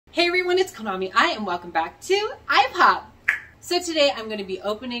it's Konami, and welcome back to iPop. So today I'm going to be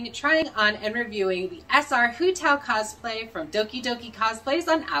opening, trying on, and reviewing the SR Hu Tao cosplay from Doki Doki Cosplays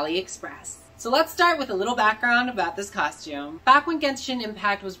on AliExpress. So let's start with a little background about this costume. Back when Genshin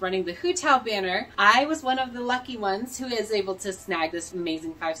Impact was running the Hu Tao banner, I was one of the lucky ones who is able to snag this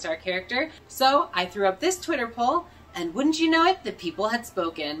amazing 5-star character. So I threw up this Twitter poll, and wouldn't you know it, the people had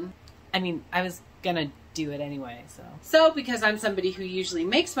spoken. I mean, I was gonna do it anyway, so because I'm somebody who usually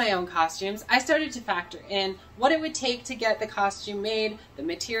makes my own costumes, I started to factor in what it would take to get the costume made, the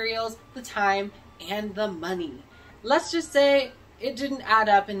materials, the time, and the money. Let's just say it didn't add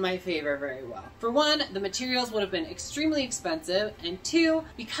up in my favor very well. For one, the materials would have been extremely expensive, and two,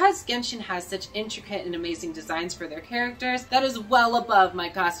 because Genshin has such intricate and amazing designs for their characters, that is well above my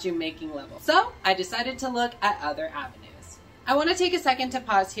costume making level. So I decided to look at other avenues. I want to take a second to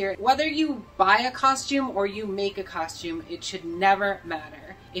pause here. Whether you buy a costume or you make a costume, it should never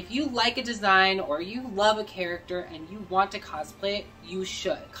matter. If you like a design or you love a character and you want to cosplay it, you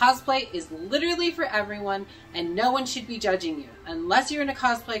should. Cosplay is literally for everyone, and no one should be judging you. Unless you're in a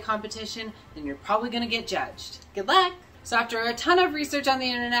cosplay competition, then you're probably going to get judged. Good luck! So after a ton of research on the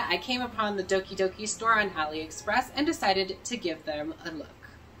internet, I came upon the Doki Doki store on AliExpress and decided to give them a look.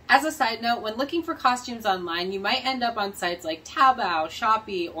 As a side note, when looking for costumes online, you might end up on sites like Taobao,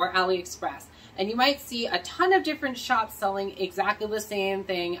 Shopee, or AliExpress, and you might see a ton of different shops selling exactly the same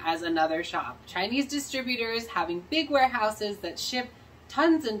thing as another shop. Chinese distributors having big warehouses that ship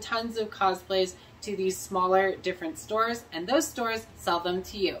tons and tons of cosplays to these smaller different stores, and those stores sell them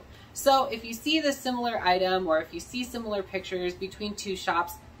to you. So if you see the similar item or if you see similar pictures between two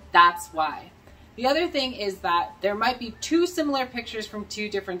shops, that's why. The other thing is that there might be two similar pictures from two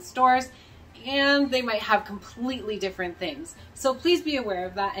different stores, and they might have completely different things. So please be aware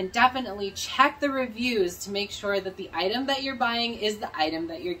of that, and definitely check the reviews to make sure that the item that you're buying is the item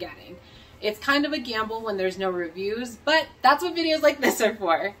that you're getting. It's kind of a gamble when there's no reviews, but that's what videos like this are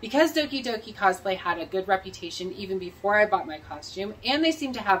for. Because Doki Doki Cosplay had a good reputation even before I bought my costume, and they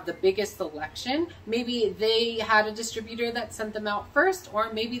seem to have the biggest selection, maybe they had a distributor that sent them out first,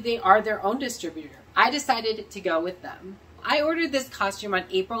 or maybe they are their own distributor. I decided to go with them. I ordered this costume on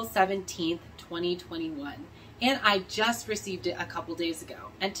April 17th, 2021, and I just received it a couple days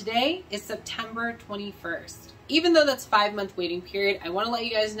ago. And today is September 21st. Even though that's a 5-month waiting period, I want to let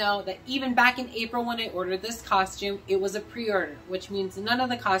you guys know that even back in April when I ordered this costume, it was a pre-order, which means none of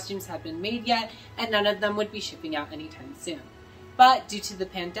the costumes had been made yet, and none of them would be shipping out anytime soon. But due to the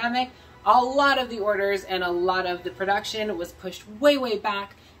pandemic, a lot of the orders and a lot of the production was pushed way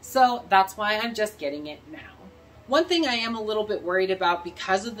back, so that's why I'm just getting it now. One thing I am a little bit worried about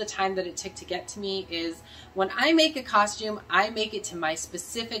because of the time that it took to get to me is when I make a costume, I make it to my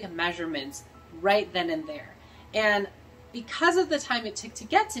specific measurements right then and there. And because of the time it took to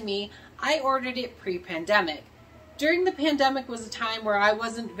get to me, I ordered it pre-pandemic. During the pandemic was a time where I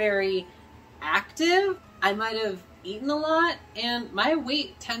wasn't very active. I might have eaten a lot, and my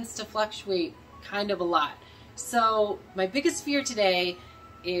weight tends to fluctuate kind of a lot. So my biggest fear today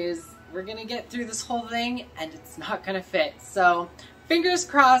is we're gonna get through this whole thing and it's not gonna fit. So fingers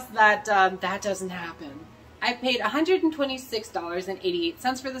crossed that that doesn't happen. I paid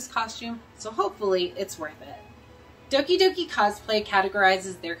 $126.88 for this costume, so hopefully it's worth it. Doki Doki Cosplay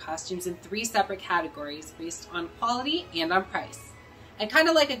categorizes their costumes in 3 separate categories based on quality and on price. And kind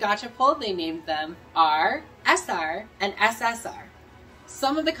of like a gacha poll, they named them R, SR, and SSR.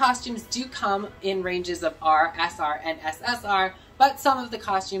 Some of the costumes do come in ranges of R, SR, and SSR, but some of the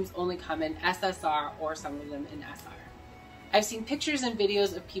costumes only come in SSR or some of them in SR. I've seen pictures and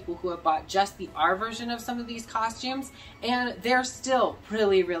videos of people who have bought just the R version of some of these costumes, and they're still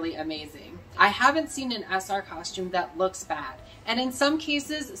really amazing. I haven't seen an SR costume that looks bad, and in some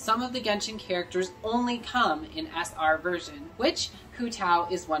cases, some of the Genshin characters only come in SR version, which Hu Tao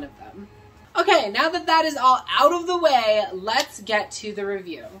is one of them. Okay, now that that is all out of the way, let's get to the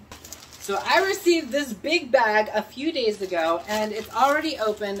review. So I received this big bag a few days ago, and it's already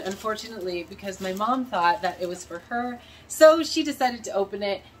open, unfortunately, because my mom thought that it was for her, so she decided to open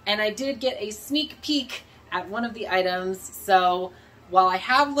it, and I did get a sneak peek at one of the items, so while I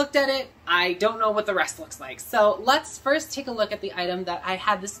have looked at it, I don't know what the rest looks like. So let's first take a look at the item that I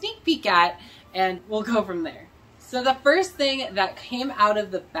had the sneak peek at, and we'll go from there. So the first thing that came out of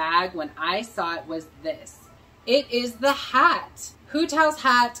the bag when I saw it was this. It is the hat. Hu Tao's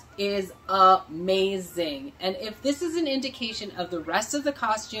hat is amazing, and if this is an indication of the rest of the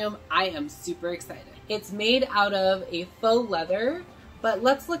costume, I am super excited. It's made out of a faux leather, but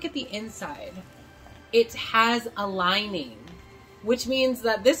let's look at the inside. It has a lining. which means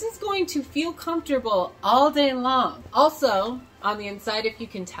that this is going to feel comfortable all day long. Also, on the inside, if you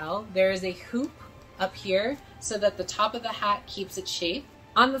can tell, there is a hoop up here so that the top of the hat keeps its shape.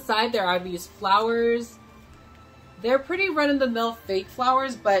 On the side there I've used flowers. They're pretty run-of-the-mill fake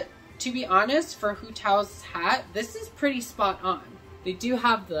flowers, but to be honest, for Hu Tao's hat, this is pretty spot on. They do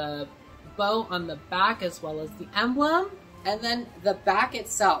have the bow on the back as well as the emblem, and then the back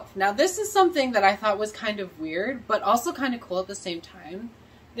itself. Now this is something that I thought was kind of weird, but also kind of cool at the same time.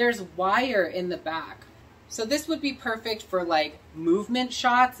 There's wire in the back. So this would be perfect for like movement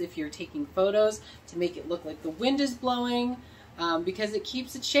shots if you're taking photos to make it look like the wind is blowing, because it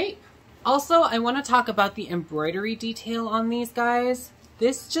keeps its shape. Also, I want to talk about the embroidery detail on these guys.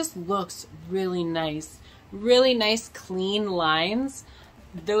 This just looks really nice. Really nice clean lines.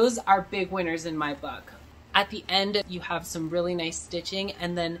 Those are big winners in my book. At the end, you have some really nice stitching,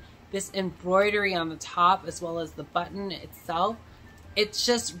 and then this embroidery on the top as well as the button itself. It's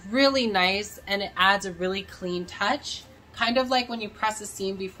just really nice, and it adds a really clean touch. Kind of like when you press a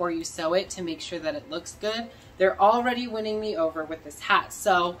seam before you sew it to make sure that it looks good. They're already winning me over with this hat,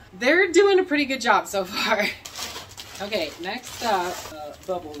 so they're doing a pretty good job so far. Okay, next up,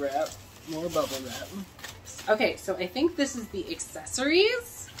 bubble wrap. More bubble wrap. Okay, so I think this is the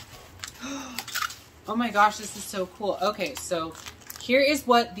accessories. Oh my gosh, this is so cool. Okay, so here is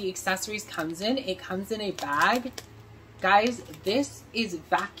what the accessories comes in. It comes in a bag. Guys, this is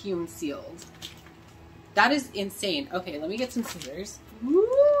vacuum sealed. That is insane. Okay, let me get some scissors. Woo!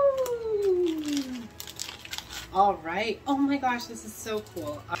 All right. Oh my gosh, this is so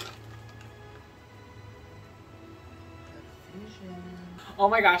cool. Oh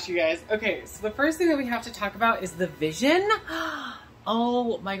my gosh, you guys. Okay, so the first thing that we have to talk about is the vision.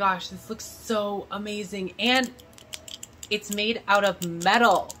 Oh my gosh, this looks so amazing. And it's made out of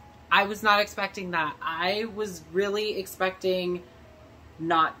metal. I was not expecting that. I was really expecting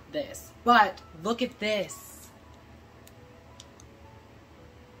not this. But look at this.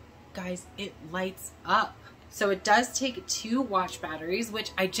 Guys, it lights up. So it does take 2 watch batteries,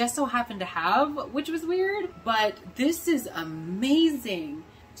 which I just so happen to have, which was weird, but this is amazing.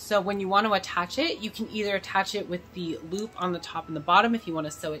 So when you want to attach it, you can either attach it with the loop on the top and the bottom if you want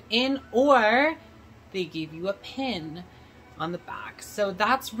to sew it in, or they give you a pin on the back. So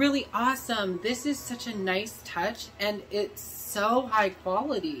that's really awesome. This is such a nice touch, and it's so high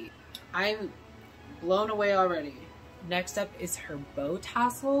quality. I'm blown away already. Next up is her bow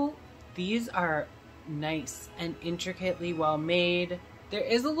tassel. These are nice and intricately well made. There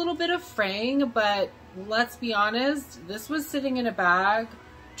is a little bit of fraying, but let's be honest, this was sitting in a bag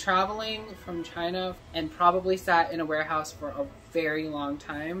traveling from China and probably sat in a warehouse for a very long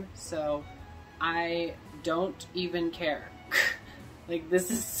time, so I don't even care. Like, this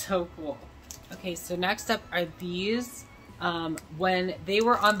is so cool. Okay, so next up are these. When they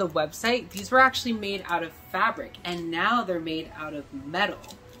were on the website, these were actually made out of fabric, and now they're made out of metal.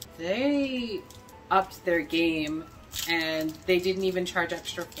 They upped their game, and they didn't even charge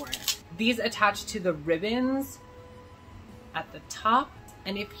extra for it. These attach to the ribbons at the top,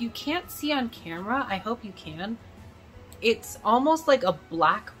 and if you can't see on camera, I hope you can, it's almost like a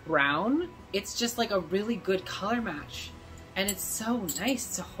black brown. It's just like a really good color match, and it's so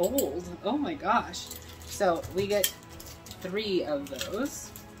nice to hold. Oh my gosh. So we get 3 of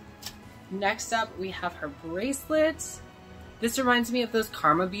those. Next up, we have her bracelets. This reminds me of those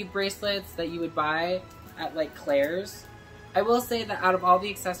Karma bead bracelets that you would buy at like Claire's. I will say that out of all the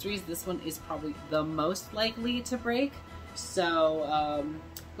accessories, this one is probably the most likely to break. So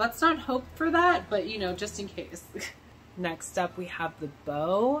let's not hope for that, but you know, just in case. Next up, we have the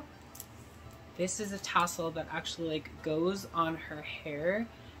bow. This is a tassel that actually like goes on her hair.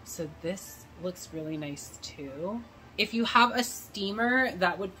 So this looks really nice too. If you have a steamer,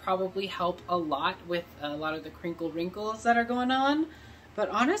 that would probably help a lot with a lot of the crinkle wrinkles that are going on. But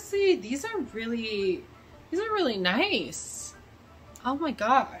honestly, these are really nice. Oh my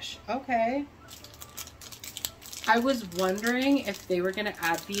gosh. Okay. I was wondering if they were gonna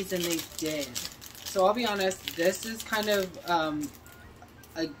add these, and they did. So I'll be honest, this is kind of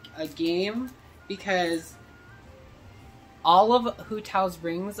a game, because all of Hu Tao's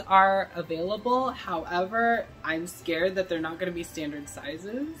rings are available. However, I'm scared that they're not going to be standard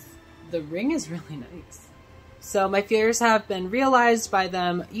sizes. The ring is really nice. So my fears have been realized by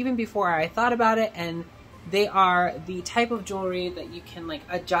them even before I thought about it, and they are the type of jewelry that you can like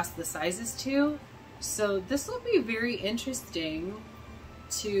adjust the sizes to. So this will be very interesting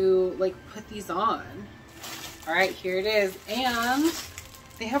to like put these on. All right, here it is. And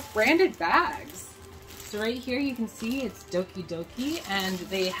they have branded bags. So right here you can see it's Doki Doki, and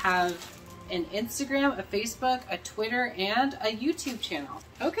they have an Instagram, a Facebook, a Twitter, and a YouTube channel.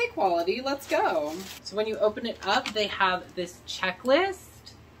 Okay, quality, let's go. So when you open it up, they have this checklist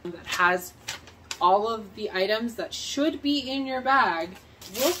that has all of the items that should be in your bag.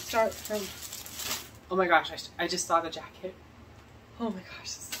 We'll start from, oh my gosh, I just saw the jacket. Oh my gosh,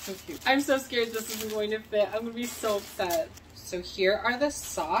 this is so cute. I'm so scared this isn't going to fit. I'm gonna be so upset. So here are the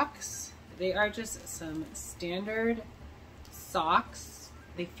socks. They are just some standard socks.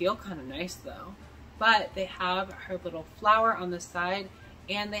 They feel kind of nice though, but they have her little flower on the side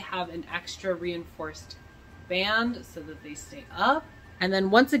and they have an extra reinforced band so that they stay up. And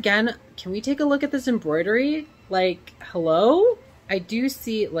then once again, can we take a look at this embroidery? Like, hello? I do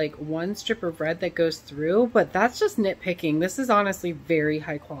see like one strip of red that goes through, but that's just nitpicking. This is honestly very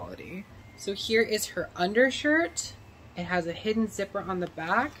high quality. So here is her undershirt. It has a hidden zipper on the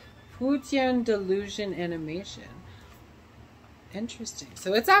back. Putian Delusion animation. Interesting.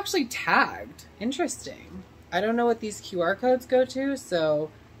 So it's actually tagged. Interesting. I don't know what these QR codes go to, so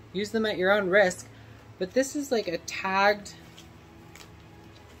use them at your own risk. But this is like a tagged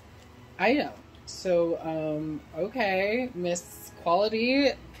item. So, okay, Miss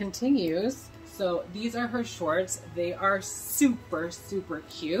Quality continues. So these are her shorts. They are super, super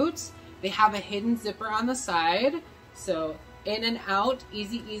cute. They have a hidden zipper on the side. So in and out,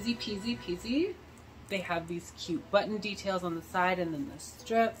 easy, easy, peasy, peasy. They have these cute button details on the side and then the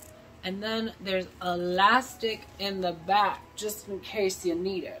strip. And then there's elastic in the back, just in case you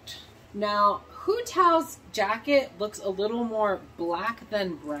need it. Now, Hu Tao's jacket looks a little more black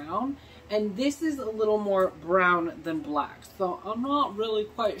than brown, and this is a little more brown than black. So I'm not really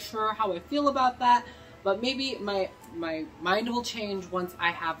quite sure how I feel about that, but maybe my mind will change once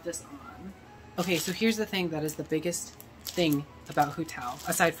I have this on. Okay, so here's the thing that is the biggest thing about Hu Tao,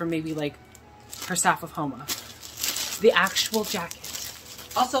 aside from maybe like her staff of Homa. The actual jacket.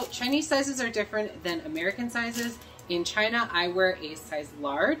 Also, Chinese sizes are different than American sizes. In China, I wear a size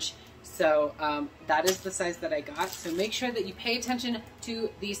large. So that is the size that I got. So make sure that you pay attention to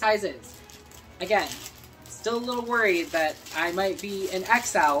the sizes. Again, still a little worried that I might be an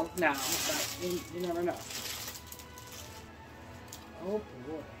XL now, but you never know. Oh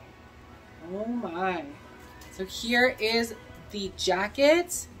boy. Oh my. So here is the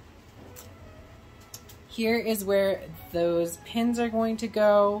jacket. Here is where those pins are going to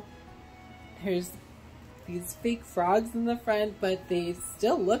go. There's these fake frogs in the front, but they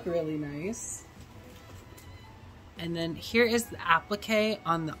still look really nice. And then here is the applique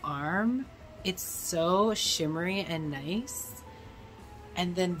on the arm. It's so shimmery and nice.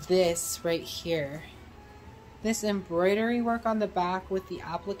 And then this right here. This embroidery work on the back with the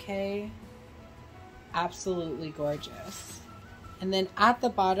applique. Absolutely gorgeous. And then at the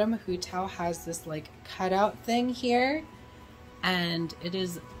bottom, Hu Tao has this like cutout thing here. And it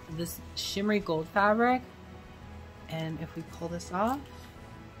is this shimmery gold fabric. And if we pull this off,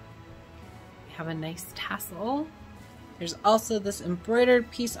 we have a nice tassel. There's also this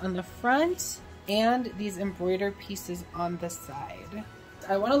embroidered piece on the front and these embroidered pieces on the side.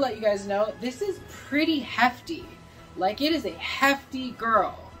 I want to let you guys know this is pretty hefty. Like, it is a hefty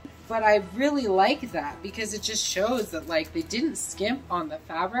girl. But I really like that because it just shows that like they didn't skimp on the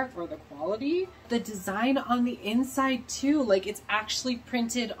fabric or the quality. The design on the inside too, like it's actually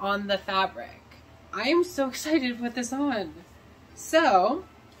printed on the fabric. I am so excited to put this on. So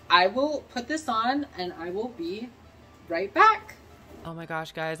I will put this on and I will be right back. Oh my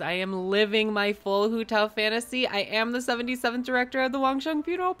gosh, guys, I am living my full Hu Tao fantasy. I am the 77th director of the Wangsheng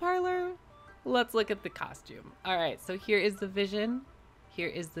Funeral Parlor. Let's look at the costume. All right, so here is the vision. Here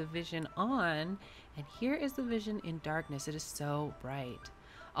is the vision on, and here is the vision in darkness. It is so bright.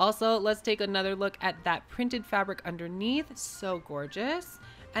 Also, let's take another look at that printed fabric underneath. So gorgeous.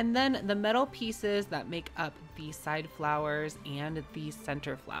 And then the metal pieces that make up the side flowers and the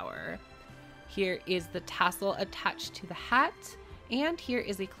center flower. Here is the tassel attached to the hat. And here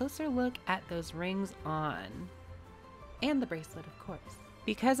is a closer look at those rings on. And the bracelet, of course.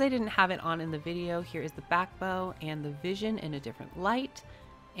 Because I didn't have it on in the video, here is the back bow and the vision in a different light.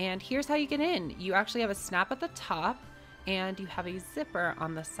 And here's how you get in. You actually have a snap at the top and you have a zipper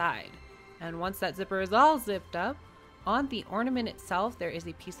on the side. And once that zipper is all zipped up, on the ornament itself, there is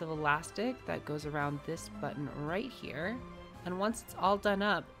a piece of elastic that goes around this button right here. And once it's all done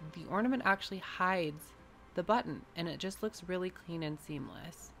up, the ornament actually hides the button and it just looks really clean and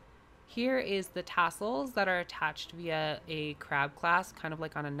seamless. Here is the tassels that are attached via a crab clasp, kind of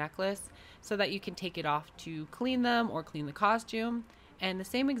like on a necklace, so that you can take it off to clean them or clean the costume. And the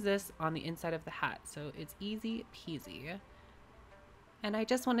same exists on the inside of the hat, so it's easy peasy. And I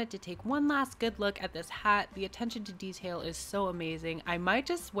just wanted to take one last good look at this hat. The attention to detail is so amazing. I might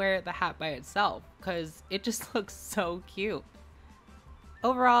just wear the hat by itself because it just looks so cute.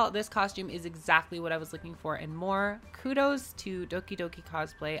 Overall, this costume is exactly what I was looking for and more. Kudos to Doki Doki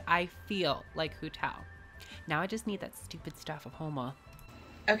Cosplay. I feel like Hu Tao. Now I just need that stupid stuff of Homa.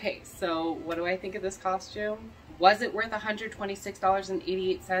 Okay, so what do I think of this costume? Was it worth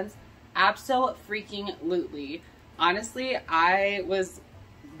 $126.88? Abso-freaking-lutely. Honestly, I was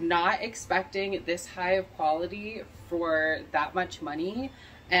not expecting this high of quality for that much money,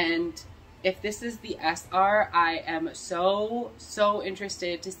 and if this is the SR, I am so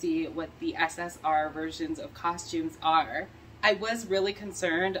interested to see what the SSR versions of costumes are. I was really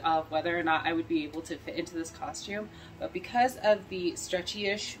concerned of whether or not I would be able to fit into this costume, but because of the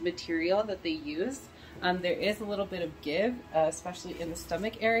stretchy-ish material that they used, there is a little bit of give, especially in the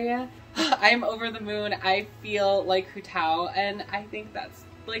stomach area. I'm over the moon. I feel like Hu Tao, and I think that's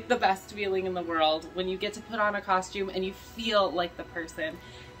like the best feeling in the world when you get to put on a costume and you feel like the person.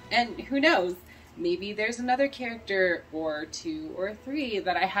 And who knows, maybe there's another character or 2 or 3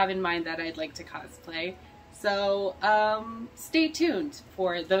 that I have in mind that I'd like to cosplay. So stay tuned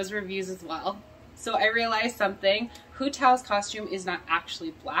for those reviews as well. So I realized something. Hu Tao's costume is not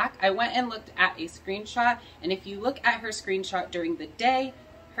actually black. I went and looked at a screenshot, and if you look at her screenshot during the day,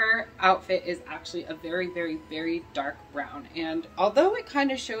 her outfit is actually a very dark brown. And although it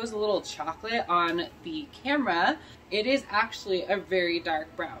kind of shows a little chocolate on the camera, it is actually a very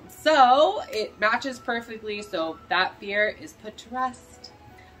dark brown. So it matches perfectly, so that fear is put to rest.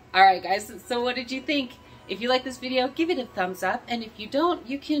 Alright guys, so what did you think? If you like this video, give it a thumbs up, and if you don't,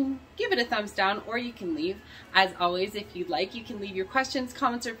 you can give it a thumbs down, or you can leave. As always, if you'd like, you can leave your questions,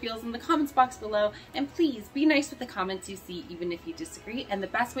 comments, or feels in the comments box below, and please be nice with the comments you see, even if you disagree, and the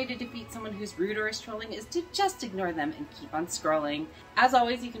best way to defeat someone who's rude or is trolling is to just ignore them and keep on scrolling. As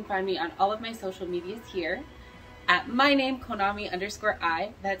always, you can find me on all of my social medias here, at my name,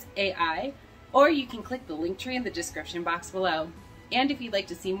 Konami_I, that's AI, or you can click the link tree in the description box below. And if you'd like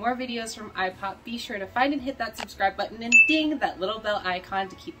to see more videos from iPop, be sure to find and hit that subscribe button and ding that little bell icon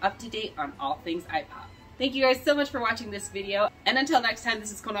to keep up to date on all things iPop. Thank you guys so much for watching this video. And until next time, this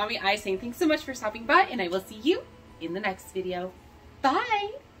is Konami I saying thanks so much for stopping by, and I will see you in the next video.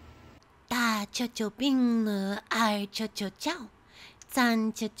 Bye! 大舅舅病了，二舅舅叫，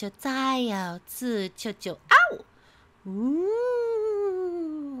三舅舅在要，四舅舅嗷，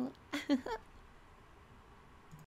呜。